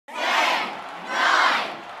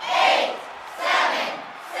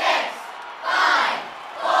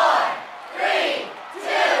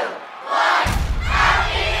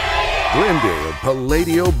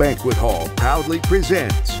Palladio Banquet Hall proudly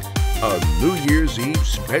presents a New Year's Eve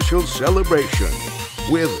special celebration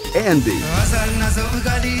with Andy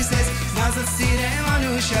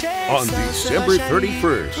on December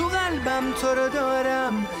 31st,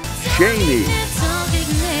 Shaney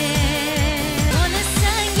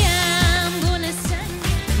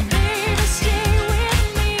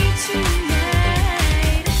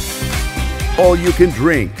all you can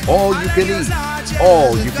drink, all you can eat,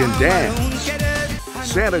 all you can dance.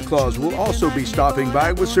 Santa Claus will also be stopping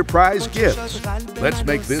by with surprise gifts. Let's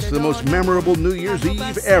make this the most memorable New Year's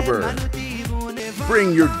Eve ever.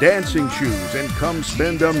 Bring your dancing shoes and come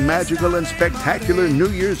spend a magical and spectacular New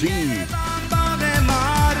Year's Eve.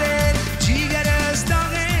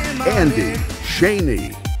 Andy,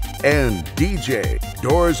 Shaney, and DJ.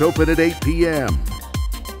 Doors open at 8 p.m.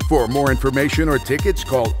 For more information or tickets,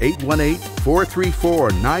 call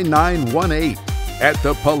 818-434-9918 at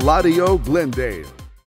the Palladio Glendale.